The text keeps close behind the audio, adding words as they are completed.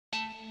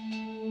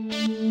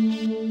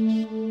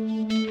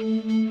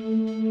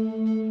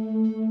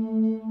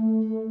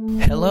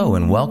Hello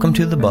and welcome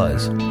to The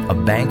Buzz, a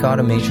bank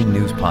automation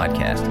news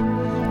podcast.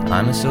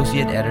 I'm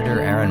Associate Editor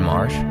Aaron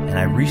Marsh, and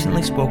I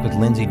recently spoke with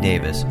Lindsay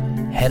Davis,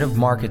 Head of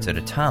Markets at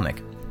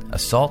Atomic, a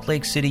Salt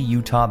Lake City,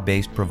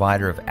 Utah-based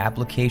provider of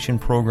application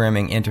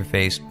programming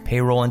interface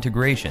payroll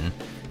integration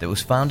that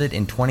was founded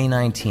in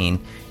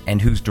 2019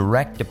 and whose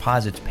direct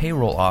deposits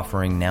payroll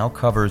offering now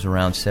covers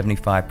around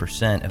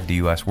 75% of the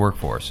U.S.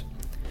 workforce.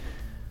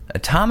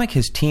 Atomic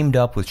has teamed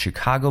up with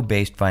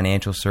Chicago-based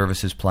financial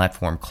services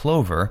platform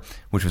Clover,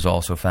 which was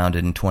also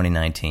founded in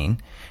 2019,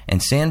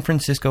 and San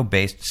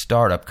Francisco-based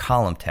startup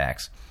Column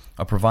Tax,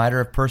 a provider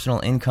of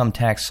personal income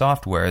tax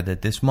software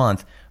that this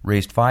month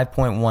raised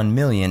 $5.1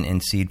 million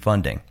in seed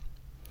funding.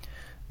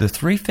 The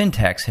three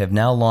fintechs have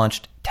now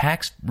launched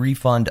Tax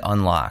Refund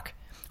Unlock,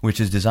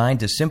 which is designed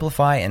to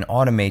simplify and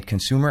automate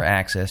consumer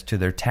access to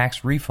their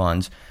tax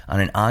refunds on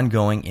an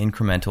ongoing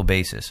incremental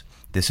basis.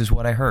 This is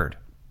what I heard.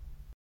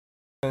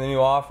 The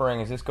new offering,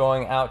 is this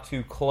going out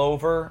to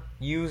Clover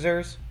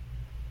users?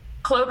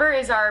 Clover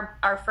is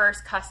our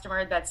first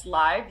customer that's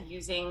live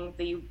using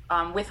the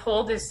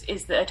Withhold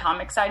is the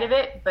Atomic side of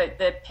it, but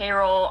the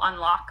payroll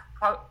unlock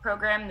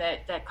program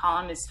that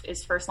Column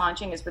is first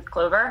launching is with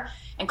Clover,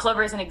 and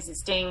Clover is an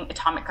existing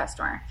Atomic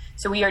customer.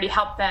 So we already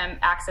help them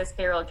access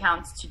payroll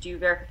accounts to do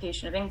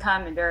verification of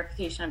income and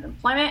verification of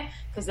employment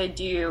because they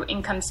do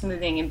income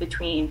smoothing in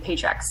between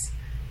paychecks.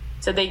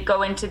 So they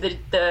go into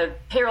the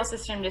payroll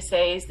system to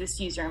say, is this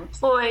user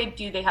employed?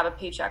 Do they have a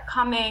paycheck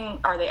coming?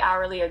 Are they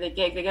hourly? Are they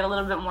gig? They get a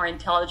little bit more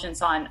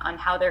intelligence on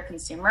how their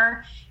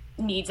consumer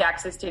needs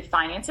access to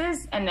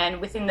finances. And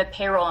then within the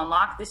payroll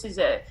unlock, this is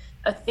a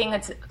thing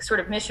that's sort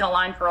of mission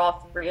aligned for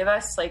all three of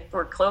us. Like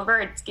for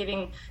Clover, it's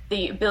giving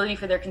the ability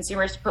for their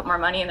consumers to put more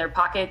money in their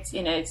pockets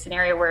in a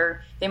scenario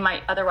where they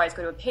might otherwise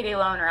go to a payday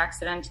loan or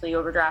accidentally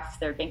overdraft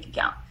their bank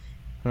account.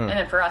 And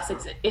then for us,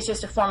 it's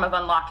just a form of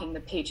unlocking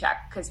the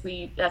paycheck because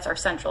that's our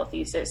central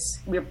thesis.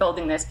 We're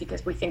building this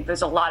because we think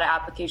there's a lot of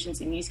applications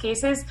in use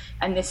cases,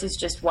 and this is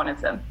just one of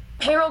them.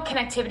 Payroll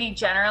connectivity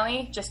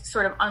generally just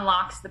sort of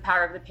unlocks the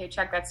power of the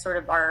paycheck. That's sort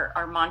of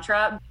our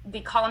mantra. The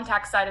Column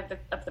Tax side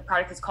of the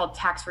product is called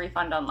Tax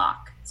Refund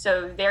Unlock.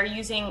 So they're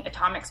using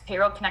Atomic's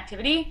payroll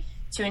connectivity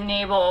to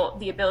enable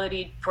the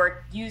ability for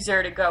a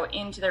user to go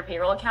into their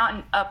payroll account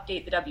and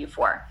update the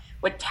W-4.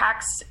 What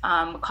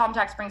Column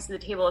Tax brings to the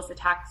table is the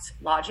tax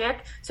logic.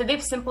 So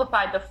they've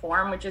simplified the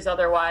form, which is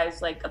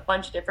otherwise like a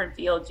bunch of different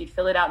fields. You'd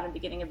fill it out in the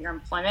beginning of your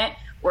employment,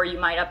 or you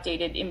might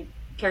update it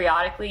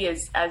periodically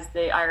as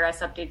the IRS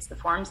updates the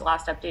forms. The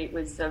last update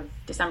was of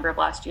December of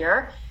last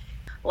year.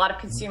 A lot of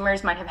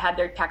consumers might have had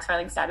their tax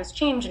filing status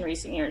change in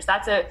recent years.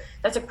 That's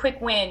a quick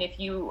win if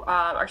you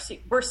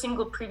were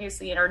single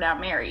previously and are now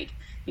married.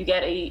 You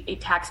get a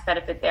tax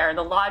benefit there. And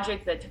the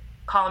logic that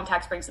Column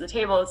Tax brings to the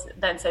table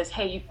then says,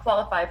 hey, you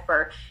qualify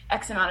for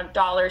X amount of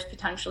dollars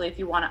potentially if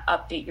you want to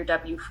update your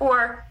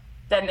W-4.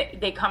 Then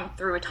they come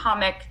through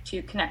Atomic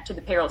to connect to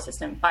the payroll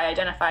system by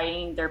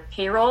identifying their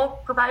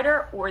payroll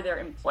provider or their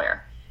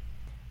employer.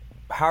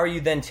 How are you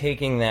then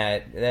taking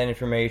that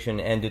information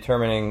and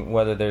determining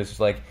whether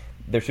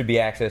there should be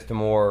access to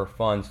more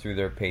funds through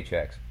their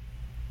paychecks?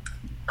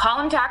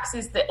 Column Tax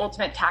is the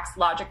ultimate tax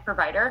logic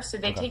provider. So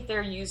they take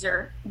the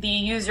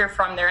user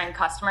from their end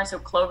customer. So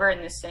Clover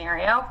in this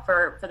scenario,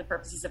 for the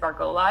purposes of our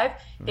go live,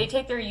 they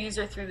take their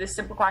user through this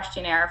simple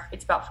questionnaire.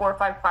 It's about 4 or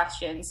 5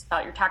 questions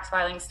about your tax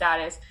filing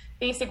status,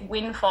 basic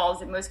windfalls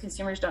that most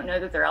consumers don't know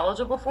that they're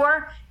eligible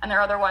for, and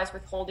they're otherwise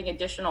withholding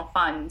additional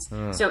funds.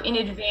 So in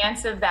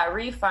advance of that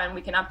refund,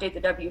 we can update the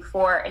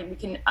W-4 and we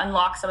can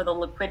unlock some of the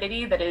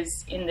liquidity that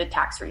is in the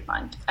tax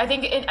refund. I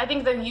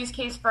think the use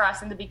case for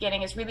us in the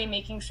beginning is really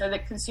making sure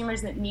that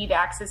consumers that need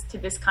access to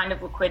this kind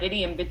of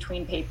liquidity in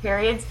between pay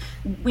periods,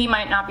 we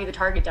might not be the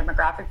target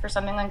demographic for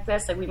something like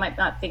this. Like we might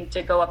not think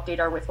to go update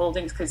our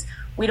withholdings because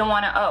we don't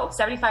want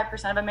to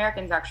 75% of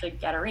Americans actually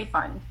get a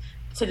refund,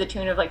 to the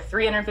tune of like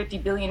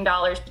 $350 billion,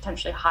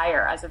 potentially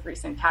higher as of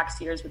recent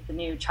tax years with the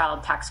new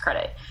child tax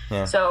credit.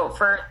 Yeah. So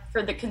for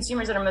the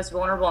consumers that are most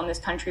vulnerable in this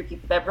country,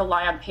 people that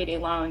rely on payday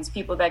loans,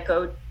 people that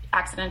go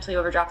accidentally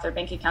overdraft their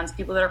bank accounts,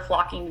 people that are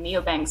flocking to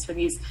neobanks for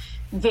these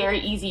very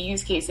easy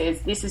use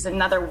cases, this is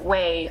another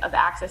way of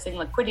accessing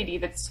liquidity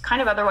that's kind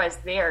of otherwise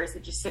theirs.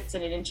 It just sits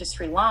in an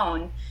interest-free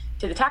loan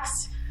to the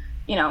tax,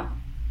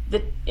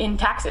 in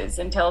taxes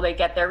until they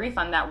get their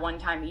refund that one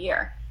time a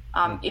year.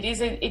 It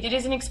is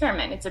an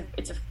experiment.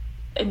 It's a,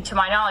 and to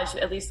my knowledge,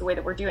 at least the way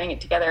that we're doing it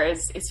together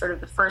is sort of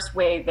the first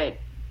way that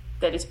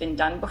it's been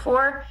done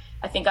before.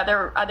 I think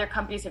other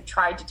companies have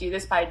tried to do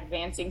this by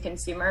advancing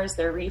consumers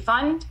their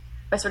refund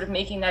by sort of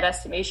making that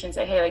estimation,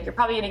 say, hey, like you're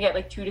probably going to get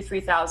like $2,000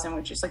 to $3,000,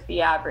 which is like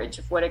the average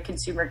of what a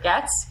consumer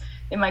gets.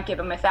 They might give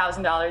them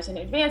 $1,000 in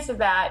advance of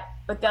that,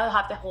 but they'll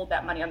have to hold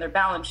that money on their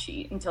balance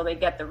sheet until they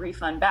get the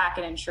refund back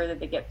and ensure that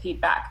they get paid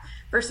back.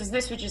 Versus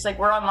this, which is like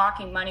we're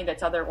unlocking money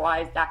that's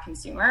otherwise that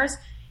consumers.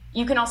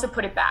 You can also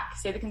put it back.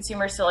 Say the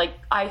consumer still like,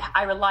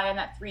 I rely on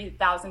that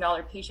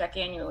 $3,000 paycheck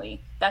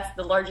annually. That's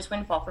the largest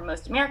windfall for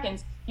most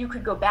Americans. You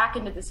could go back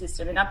into the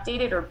system and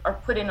update it or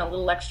put in a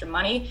little extra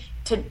money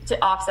to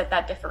offset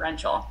that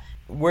differential.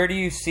 Where do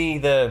you see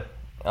the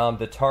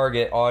the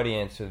target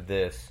audience of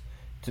this?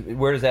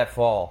 Where does that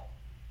fall?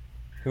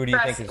 Who do you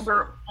think is...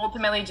 We're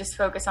ultimately just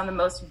focused on the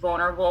most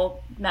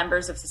vulnerable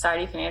members of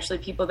society financially,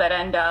 people that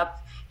end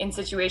up in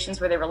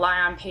situations where they rely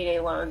on payday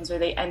loans, or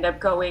they end up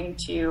going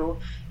to,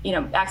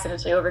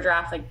 accidentally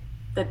overdraft. Like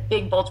the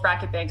big bulge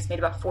bracket banks made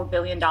about $4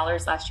 billion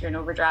last year in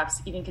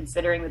overdrafts, even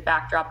considering the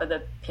backdrop of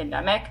the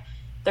pandemic.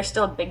 There's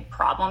still a big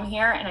problem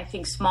here. And I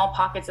think small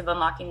pockets of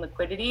unlocking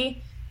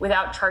liquidity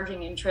without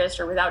charging interest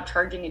or without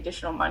charging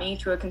additional money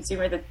to a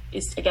consumer that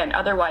is, again,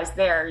 otherwise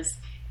theirs,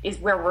 is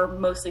where we're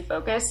mostly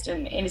focused.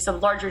 And it's a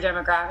larger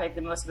demographic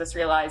than most of us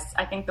realize.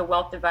 I think the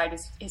wealth divide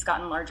has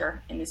gotten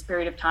larger in this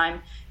period of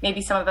time.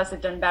 Maybe some of us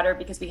have done better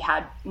because we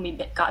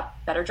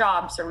got better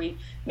jobs, or we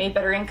made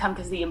better income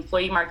because the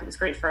employee market was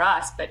great for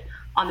us. But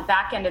on the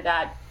back end of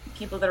that,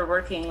 people that are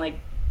working like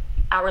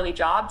hourly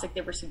jobs, like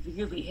they were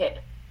severely hit.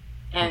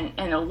 And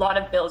a lot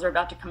of bills are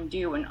about to come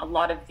due, and a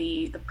lot of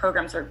the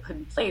programs are put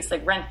in place,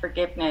 like rent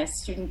forgiveness,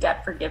 student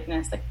debt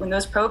forgiveness. Like when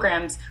those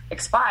programs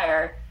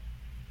expire,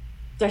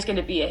 there's going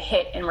to be a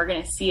hit, and we're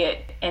going to see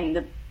it.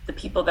 And the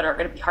people that are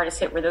going to be hardest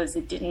hit were those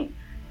that didn't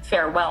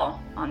fare well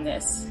on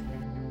this.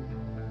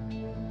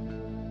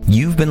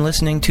 You've been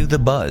listening to The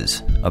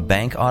Buzz, a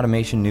bank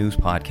automation news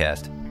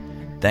podcast.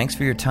 Thanks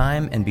for your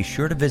time, and be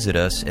sure to visit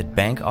us at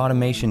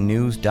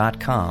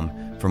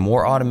bankautomationnews.com for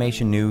more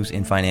automation news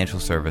in financial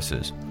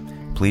services.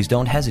 Please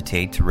don't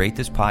hesitate to rate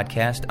this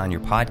podcast on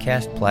your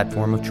podcast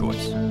platform of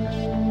choice.